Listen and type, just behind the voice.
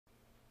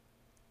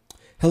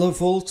Hello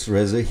folks,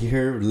 Reza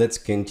here. Let's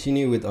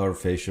continue with our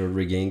facial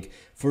rigging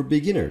for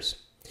beginners.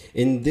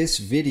 In this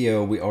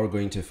video, we are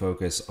going to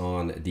focus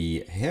on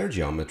the hair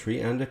geometry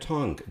and the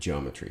tongue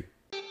geometry.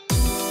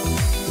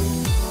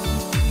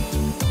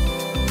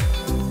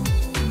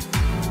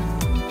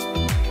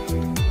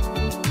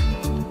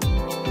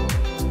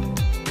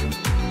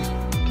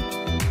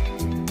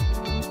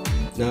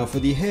 Now for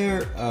the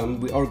hair,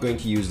 we are going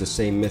to use the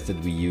same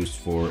method we used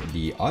for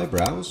the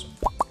eyebrows,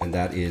 and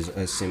that is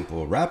a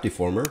simple wrap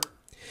deformer.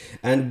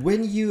 And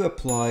when you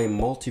apply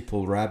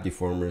multiple wrap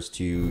deformers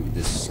to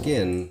the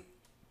skin,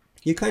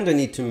 you kind of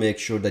need to make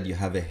sure that you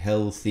have a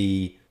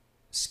healthy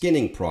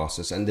skinning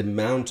process, and the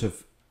amount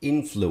of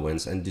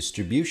influence and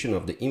distribution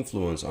of the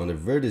influence on the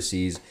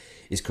vertices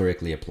is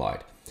correctly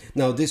applied.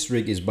 Now this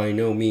rig is by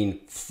no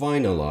means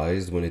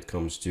finalized when it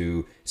comes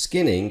to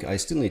skinning. I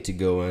still need to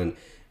go and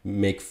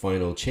make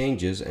final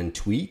changes and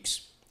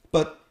tweaks,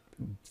 but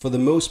for the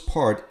most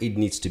part, it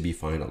needs to be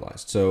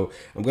finalized. So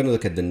I'm going to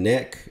look at the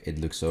neck. It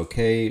looks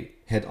okay.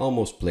 Head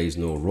almost plays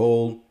no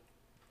role.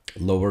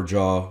 Lower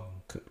jaw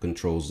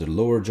controls the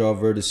lower jaw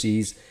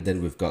vertices.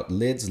 Then we've got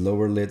lids,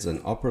 lower lids and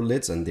upper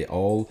lids, and they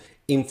all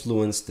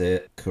influence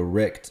the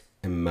correct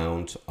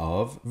amount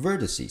of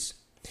vertices.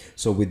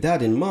 So with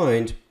that in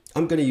mind,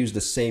 I'm going to use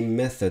the same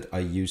method I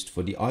used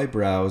for the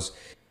eyebrows.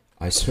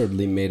 I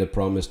certainly made a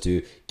promise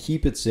to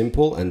keep it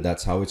simple, and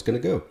that's how it's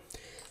going to go.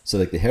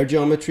 Select the hair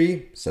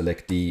geometry,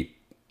 select the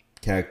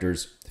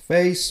character's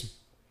face.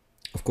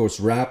 Of course,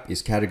 wrap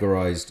is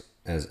categorized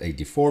as a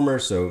deformer,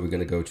 so we're going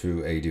to go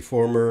to a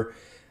deformer,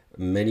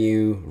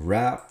 menu,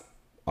 wrap,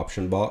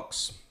 option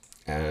box,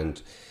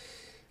 and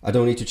I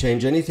don't need to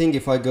change anything.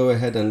 If I go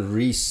ahead and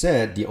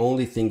reset, the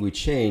only thing we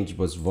changed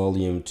was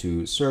volume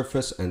to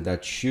surface, and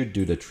that should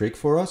do the trick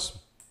for us.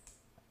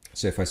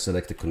 So if I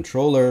select the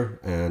controller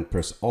and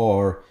press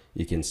R,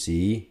 you can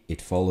see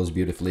it follows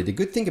beautifully. The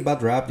good thing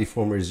about wrap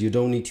deformer is you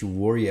don't need to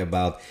worry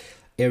about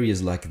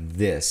areas like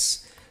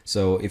this.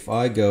 So if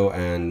I go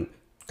and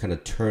kind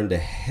of turn the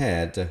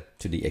head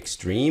to the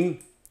extreme,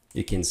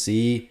 you can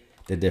see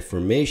the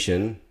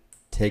deformation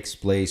takes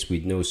place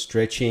with no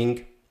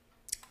stretching.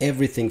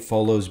 Everything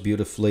follows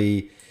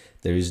beautifully.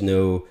 There is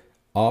no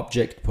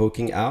object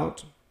poking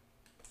out.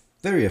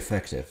 Very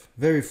effective,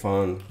 very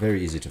fun,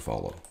 very easy to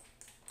follow.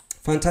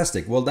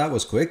 Fantastic. Well, that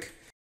was quick.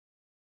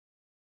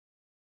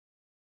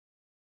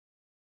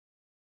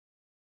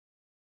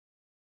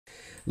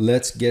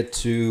 Let's get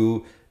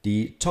to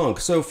the tongue.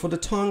 So for the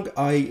tongue,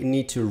 I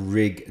need to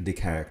rig the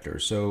character.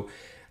 So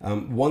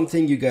one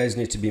thing you guys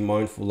need to be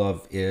mindful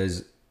of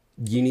is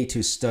you need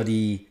to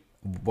study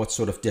what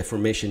sort of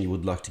deformation you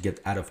would like to get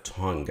out of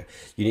tongue.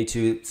 You need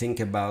to think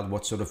about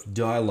what sort of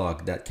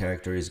dialogue that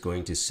character is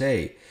going to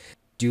say.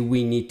 Do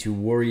we need to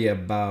worry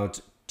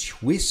about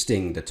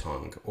twisting the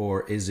tongue,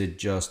 or is it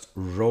just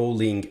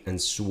rolling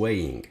and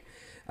swaying?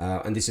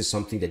 And this is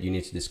something that you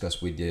need to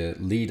discuss with the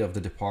lead of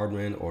the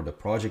department or the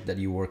project that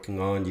you're working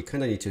on. You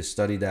kind of need to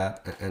study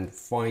that and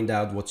find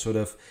out what sort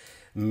of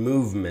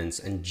movements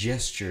and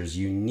gestures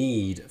you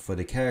need for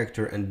the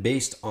character, and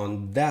based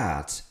on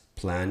that,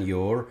 plan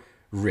your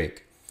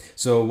rig.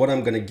 So what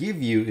I'm going to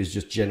give you is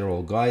just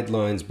general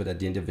guidelines, but at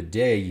the end of the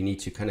day, you need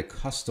to kind of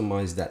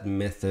customize that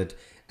method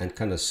and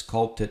kind of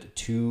sculpt it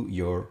to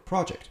your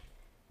project.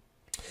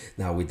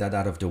 Now with that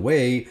out of the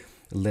way,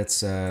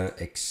 let's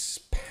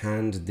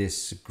expand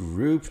this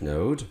group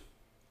node,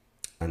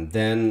 and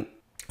then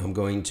I'm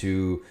going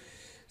to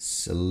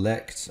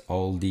select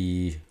all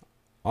the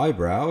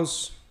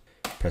eyebrows,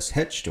 press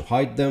H to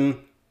hide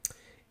them,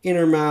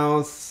 inner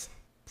mouth,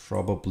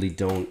 probably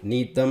don't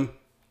need them,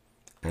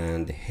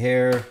 and the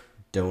hair,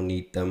 don't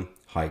need them,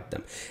 hide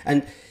them.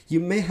 And you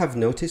may have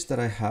noticed that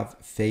I have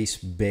face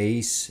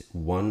base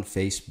 1,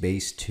 face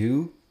base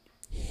 2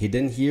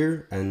 hidden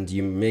here, and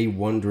you may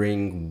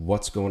wondering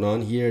what's going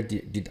on here.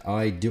 Did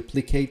I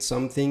duplicate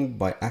something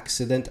by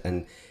accident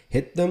and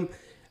hit them?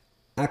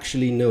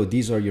 Actually no,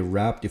 these are your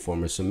wrap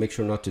deformers, so make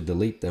sure not to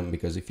delete them,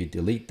 because if you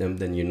delete them,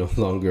 then you no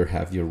longer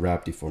have your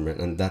wrap deformer,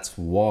 and that's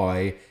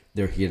why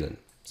they're hidden.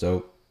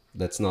 So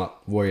let's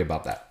not worry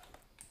about that.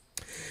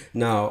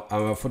 Now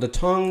for the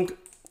tongue,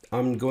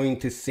 I'm going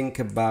to think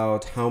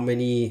about how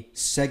many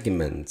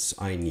segments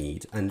I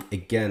need, and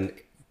again,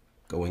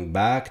 going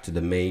back to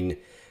the main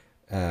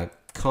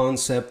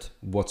concept,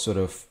 what sort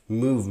of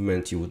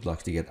movement you would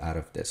like to get out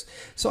of this.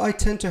 So I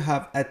tend to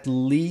have at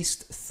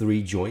least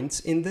 3 joints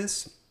in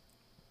this.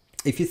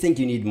 If you think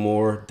you need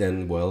more,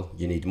 then well,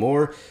 you need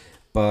more,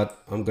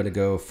 but I'm gonna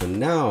go for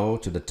now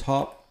to the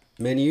top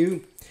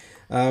menu.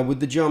 With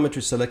the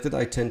geometry selected,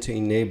 I tend to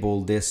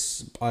enable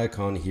this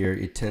icon here.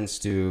 It tends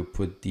to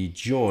put the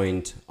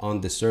joint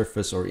on the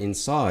surface or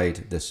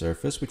inside the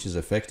surface, which is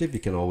effective. You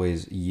can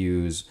always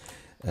use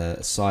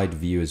side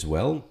view as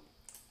well.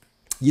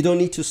 You don't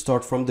need to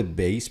start from the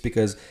base,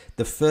 because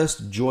the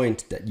first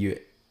joint that you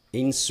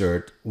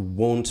insert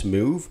won't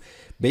move.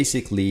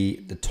 Basically,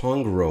 the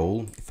tongue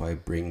roll, if I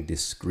bring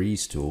this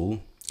grease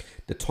tool,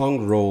 the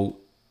tongue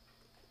roll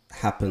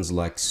happens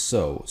like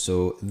so.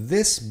 So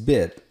this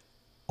bit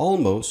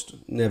almost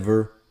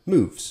never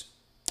moves.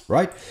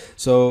 right?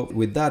 So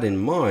with that in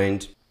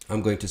mind,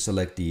 I'm going to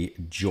select the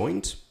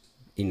joint,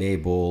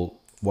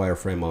 enable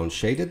wireframe on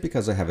shaded,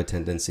 because I have a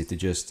tendency to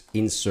just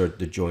insert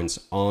the joints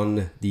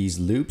on these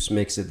loops.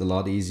 Makes it a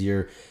lot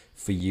easier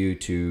for you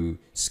to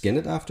skin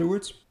it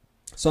afterwards.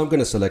 So I'm going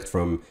to select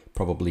from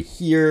probably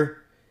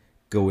here,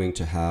 going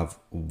to have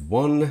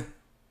 1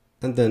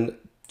 and then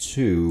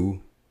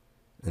 2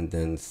 and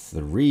then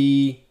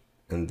 3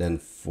 and then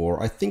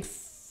 4. I think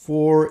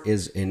 4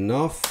 is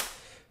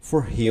enough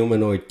for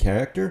humanoid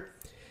character.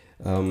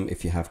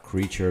 If you have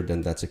creature,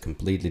 then that's a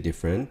completely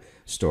different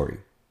story.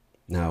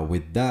 Now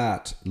with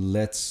that,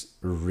 let's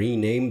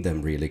rename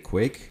them really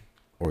quick,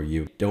 or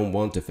you don't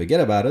want to forget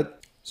about it.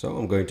 So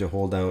I'm going to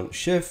hold down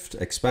Shift,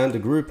 expand the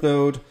group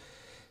node,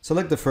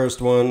 select the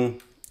first one,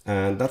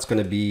 and that's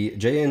going to be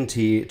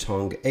JNT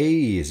Tong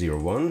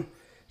A01.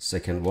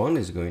 Second one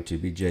is going to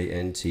be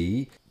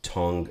JNT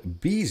Tong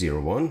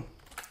B01,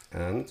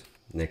 and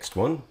next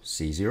one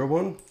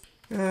C01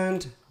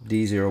 and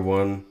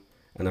D01,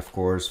 and of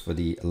course for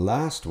the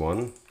last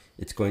one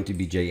it's going to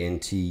be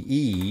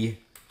JNTE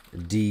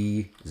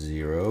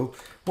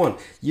D01.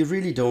 You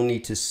really don't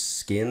need to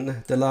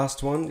skin the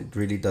last one. It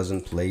really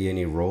doesn't play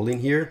any role in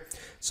here.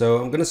 So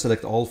I'm going to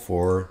select all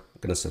 4.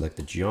 I'm going to select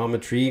the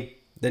geometry.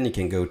 Then you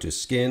can go to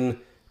skin,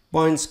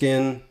 bind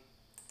skin,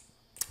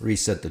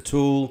 reset the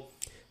tool,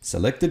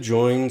 select the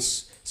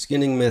joints,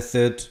 skinning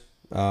method.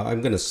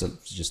 I'm going to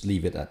just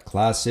leave it at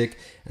classic,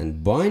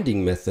 and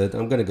binding method,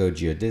 I'm going to go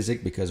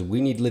geodesic because we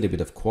need a little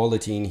bit of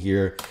quality in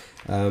here.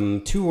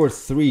 2 or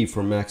 3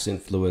 for max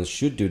influence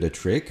should do the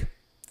trick.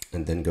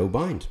 And then go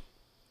bind.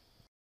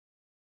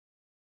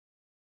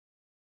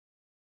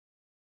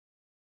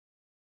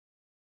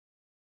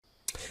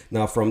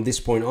 Now from this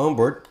point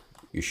onward,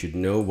 you should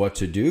know what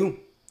to do.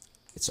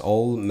 It's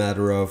all a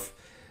matter of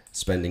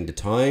spending the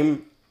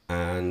time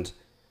and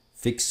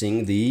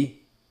fixing the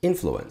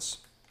influence.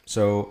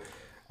 So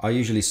I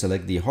usually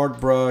select the hard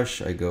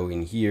brush. I go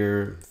in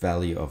here,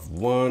 value of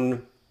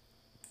 1,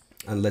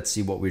 and let's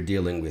see what we're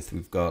dealing with.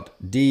 We've got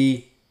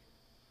D,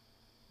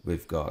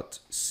 we've got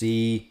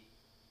C,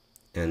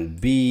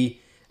 and B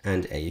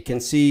and A. You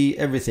can see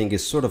everything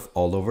is sort of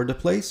all over the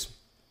place.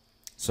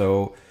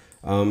 So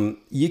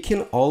you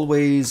can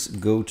always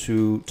go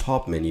to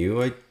top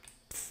menu. I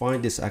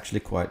find this actually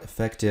quite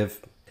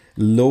effective.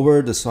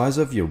 Lower the size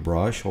of your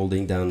brush,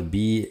 holding down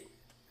B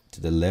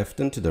to the left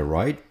and to the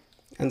right,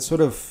 and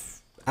sort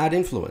of add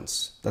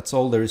influence. That's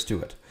all there is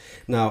to it.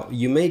 Now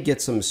you may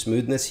get some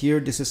smoothness here.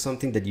 This is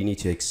something that you need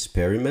to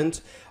experiment.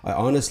 I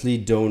honestly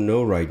don't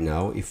know right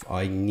now if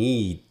I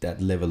need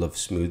that level of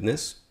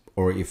smoothness,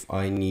 or if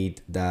I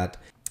need that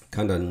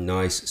kind of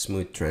nice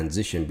smooth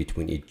transition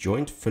between each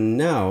joint. For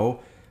now,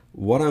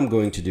 what I'm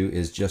going to do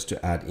is just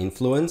to add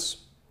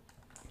influence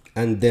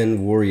and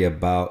then worry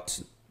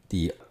about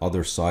the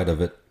other side of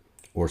it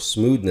or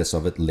smoothness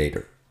of it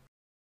later.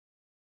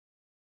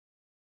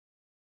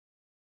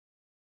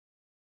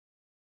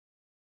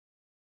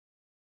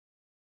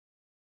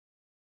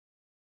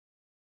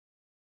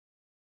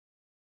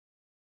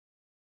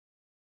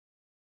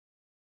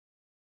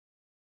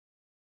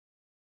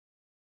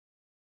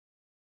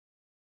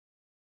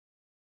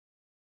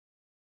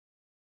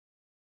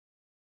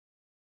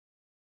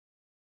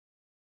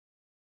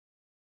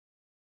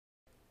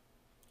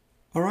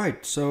 All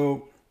right,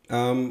 so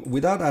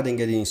without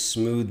adding any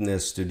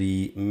smoothness to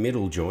the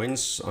middle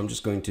joints, I'm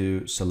just going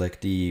to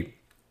select the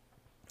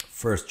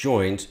first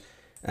joint,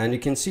 and you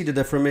can see the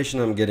deformation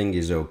I'm getting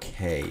is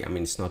okay. I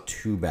mean, it's not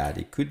too bad.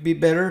 It could be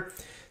better,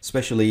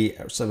 especially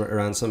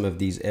around some of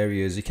these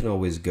areas. You can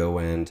always go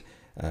and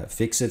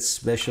fix it,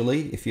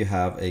 especially if you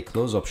have a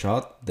close-up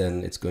shot,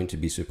 then it's going to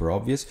be super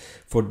obvious.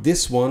 For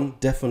this one,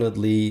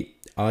 definitely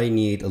I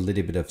need a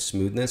little bit of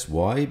smoothness.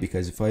 Why?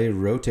 Because if I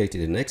rotate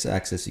it in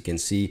x-axis, you can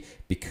see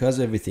because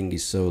everything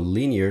is so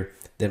linear,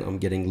 then I'm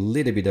getting a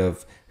little bit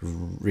of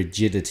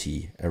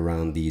rigidity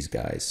around these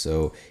guys.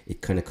 So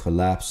it kind of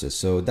collapses.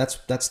 So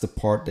that's the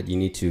part that you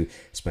need to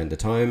spend the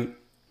time,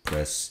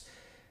 press,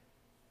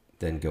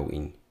 then go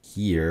in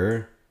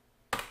here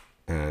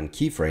and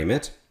keyframe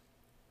it.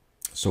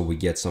 So we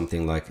get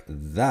something like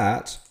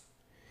that.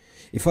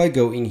 If I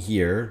go in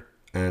here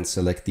and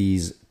select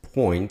these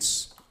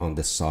points on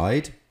the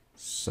side,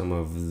 some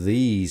of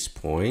these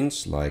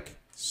points like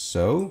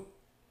so,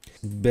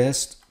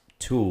 best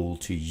tool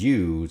to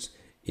use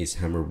is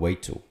hammer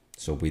weight tool.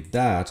 So with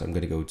that, I'm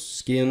going to go to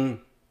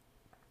skin,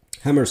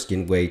 hammer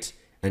skin weight,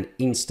 and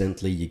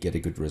instantly you get a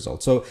good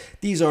result. So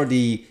these are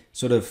the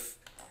sort of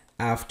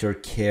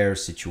aftercare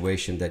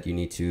situation that you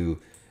need to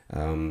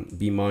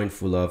be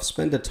mindful of.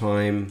 Spend the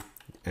time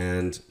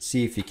and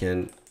see if you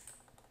can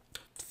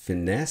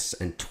finesse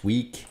and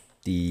tweak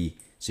the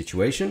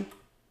situation.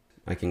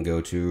 I can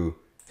go to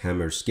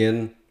hammer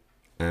skin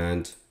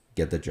and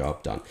get the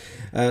job done.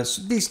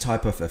 So these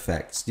type of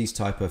effects, these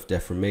type of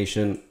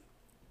deformation,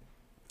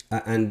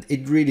 and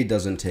it really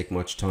doesn't take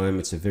much time.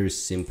 It's a very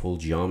simple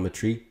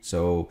geometry,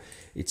 so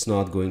it's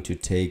not going to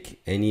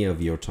take any of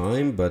your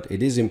time, but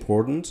it is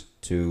important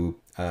to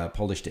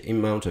polish the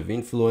amount of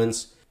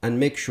influence and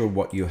make sure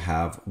what you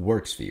have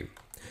works for you.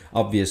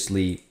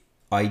 Obviously,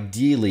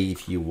 ideally,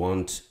 if you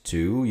want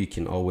to, you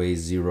can always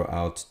zero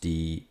out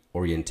the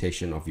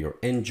orientation of your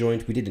end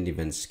joint. We didn't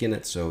even skin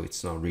it, so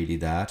it's not really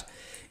that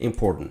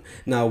important.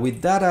 Now,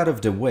 with that out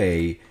of the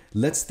way,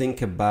 let's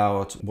think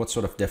about what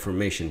sort of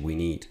deformation we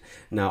need.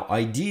 Now,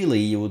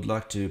 ideally, you would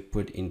like to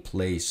put in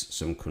place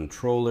some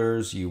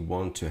controllers. You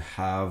want to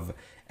have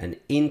an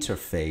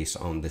interface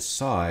on the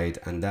side,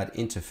 and that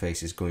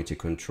interface is going to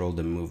control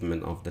the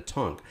movement of the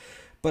tongue.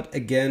 But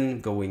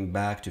again, going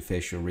back to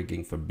facial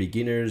rigging for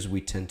beginners, we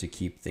tend to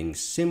keep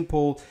things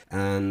simple.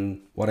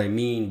 And what I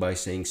mean by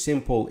saying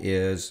simple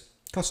is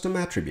custom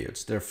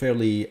attributes. They're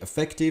fairly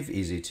effective,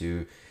 easy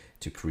to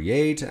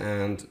create,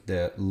 and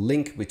the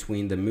link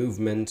between the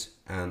movement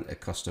and a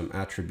custom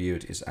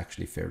attribute is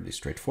actually fairly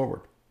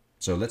straightforward.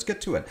 So let's get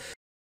to it.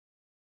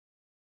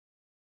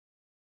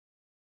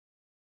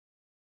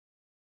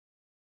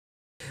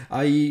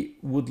 I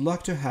would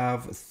like to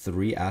have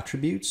 3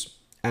 attributes.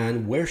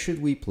 And where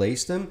should we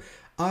place them?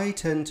 I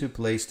tend to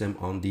place them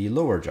on the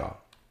lower jaw.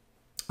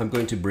 I'm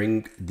going to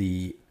bring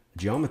the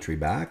geometry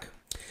back.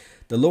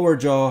 The lower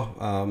jaw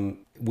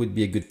would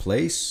be a good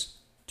place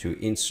to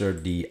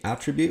insert the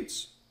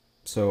attributes.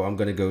 So I'm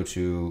going to go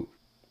to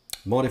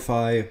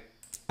Modify,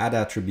 Add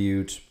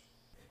Attribute.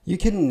 You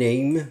can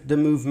name the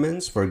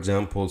movements, for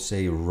example,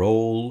 say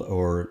roll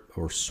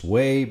or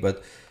sway,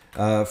 but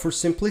for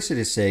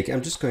simplicity's sake,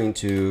 I'm just going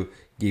to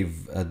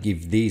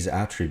give these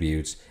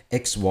attributes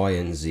X, Y,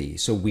 and Z,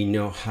 so we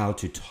know how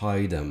to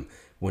tie them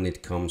when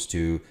it comes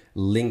to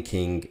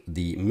linking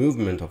the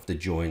movement of the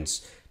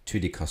joints to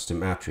the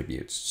custom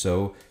attributes.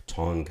 So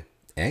tongue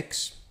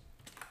X,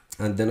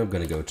 and then I'm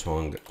going to go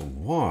tongue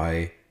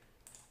Y,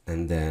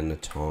 and then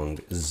tongue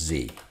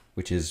Z,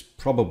 which is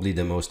probably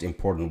the most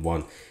important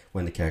one.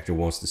 When the character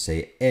wants to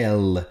say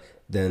L,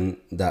 then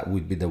that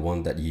would be the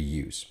one that you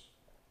use.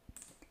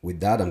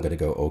 With that, I'm going to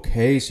go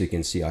OK. So you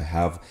can see I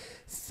have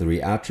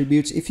 3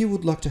 attributes. If you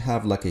would like to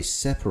have like a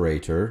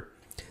separator,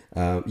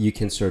 you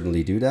can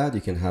certainly do that.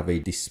 You can have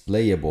a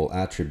displayable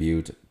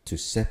attribute to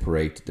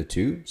separate the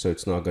two. So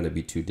it's not going to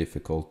be too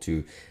difficult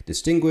to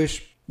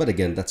distinguish. But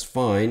again, that's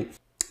fine.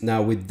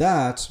 Now with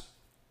that,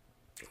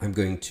 I'm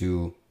going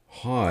to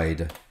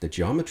hide the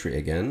geometry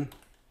again,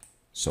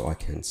 so I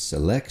can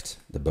select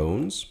the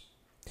bones.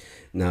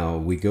 Now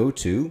we go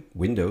to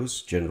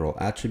Windows, General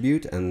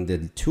Attribute, and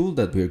the tool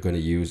that we're going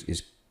to use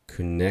is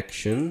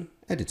Connection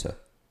Editor.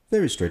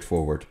 Very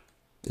straightforward,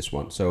 this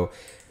one. So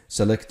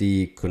select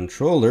the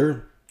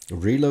controller,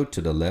 reload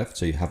to the left,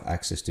 so you have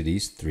access to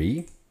these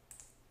 3.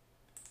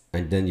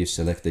 And then you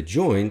select the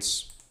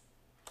joints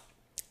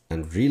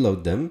and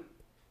reload them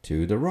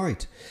to the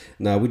right.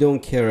 Now we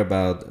don't care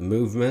about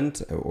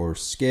movement or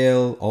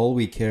scale. All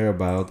we care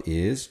about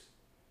is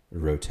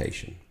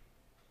rotation.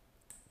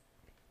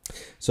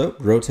 So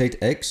rotate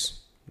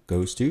X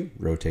goes to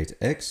rotate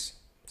X,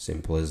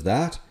 simple as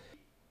that.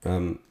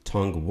 Tongue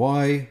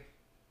Y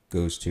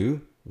goes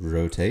to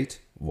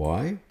rotate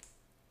Y,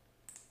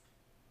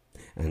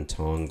 and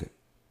tongue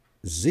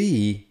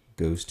Z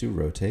goes to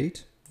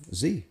rotate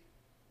Z.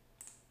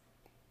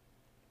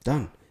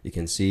 Done. You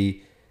can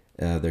see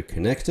they're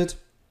connected.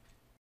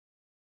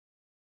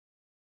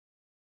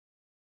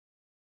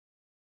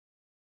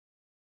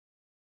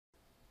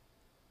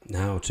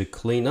 Now to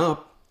clean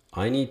up,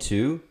 I need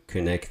to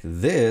connect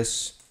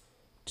this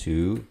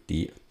to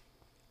the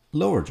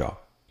lower jaw.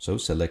 So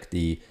select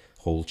the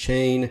whole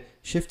chain,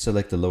 shift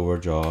select the lower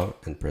jaw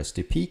and press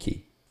the P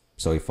key.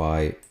 So if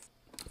I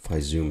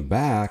zoom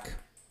back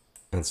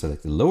and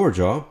select the lower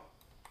jaw,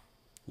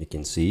 you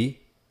can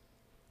see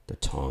the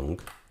tongue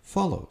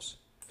follows.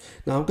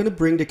 Now I'm going to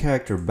bring the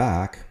character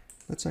back.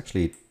 Let's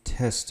actually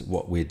test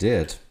what we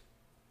did.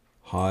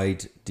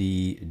 Hide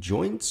the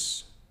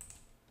joints.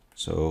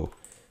 So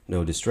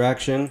no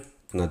distraction.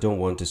 And I don't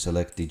want to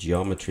select the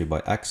geometry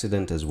by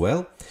accident as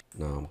well.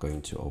 Now I'm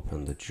going to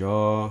open the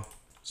jaw.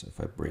 So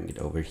if I bring it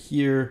over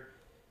here,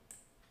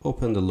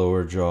 open the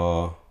lower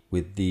jaw.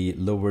 With the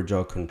lower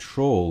jaw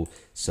control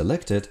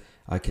selected,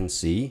 I can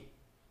see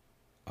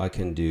I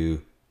can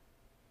do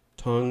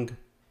tongue,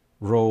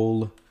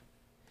 roll.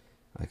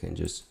 I can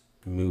just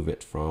move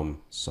it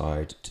from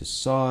side to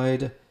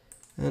side.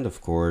 And of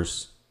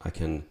course, I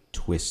can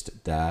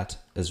twist that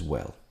as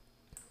well.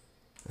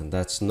 And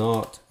that's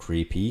not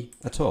creepy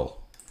at all.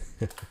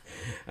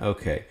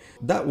 Okay,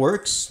 that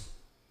works.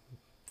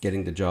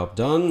 Getting the job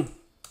done.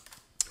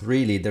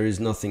 Really, there is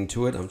nothing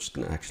to it. I'm just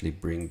going to actually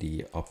bring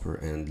the upper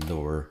and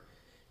lower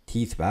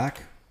teeth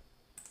back.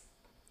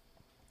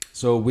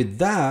 So with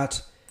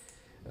that,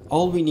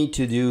 all we need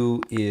to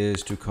do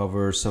is to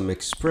cover some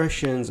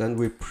expressions, and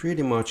we're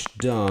pretty much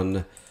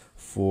done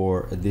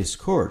for this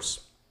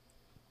course.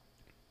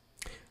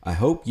 I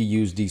hope you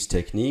use these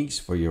techniques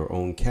for your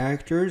own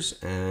characters,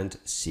 and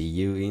see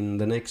you in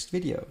the next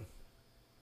video.